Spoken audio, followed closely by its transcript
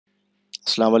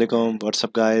Assalamu alaikum, what's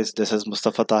up guys, this is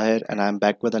Mustafatahir and I'm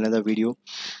back with another video.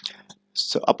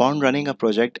 So upon running a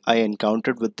project I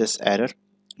encountered with this error,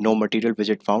 no material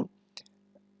widget found,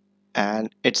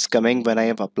 and it's coming when I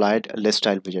have applied a list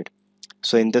style widget.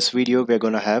 So in this video we're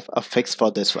going to have a fix for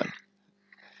this one.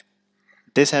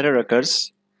 This error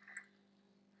occurs,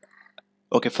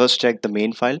 okay, first check the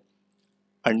main file.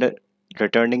 Under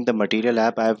returning the material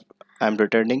app I'm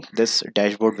returning this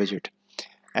dashboard widget,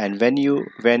 and when you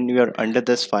are under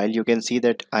this file you can see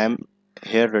that I am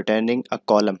here returning a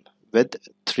column with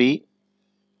three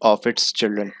of its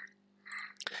children.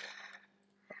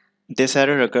 This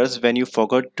error occurs when you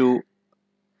forgot to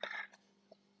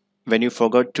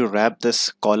wrap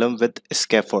this column with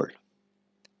scaffold.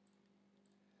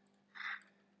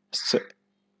 So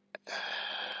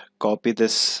copy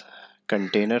this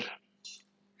container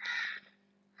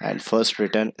and first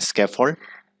return scaffold,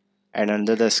 and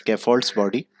under the scaffold's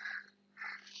body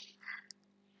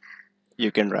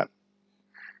you can wrap.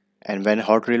 And when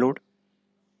hot reload,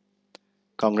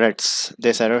 congrats,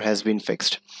 this error has been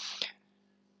fixed.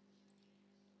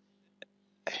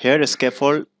 Here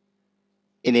scaffold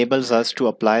enables us to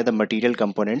apply the material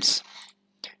components.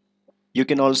 You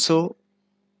can also,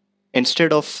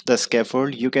 instead of the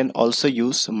scaffold, you can also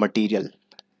use material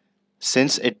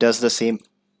since it does the same.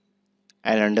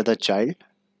 And under the child,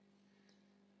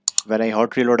 when I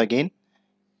hot reload again,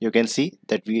 you can see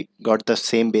that we got the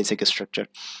same basic structure.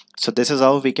 So this is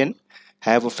how we can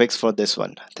have a fix for this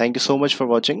one. Thank you so much for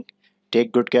watching.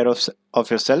 Take good care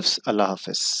of yourselves. Allah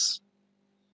Hafiz.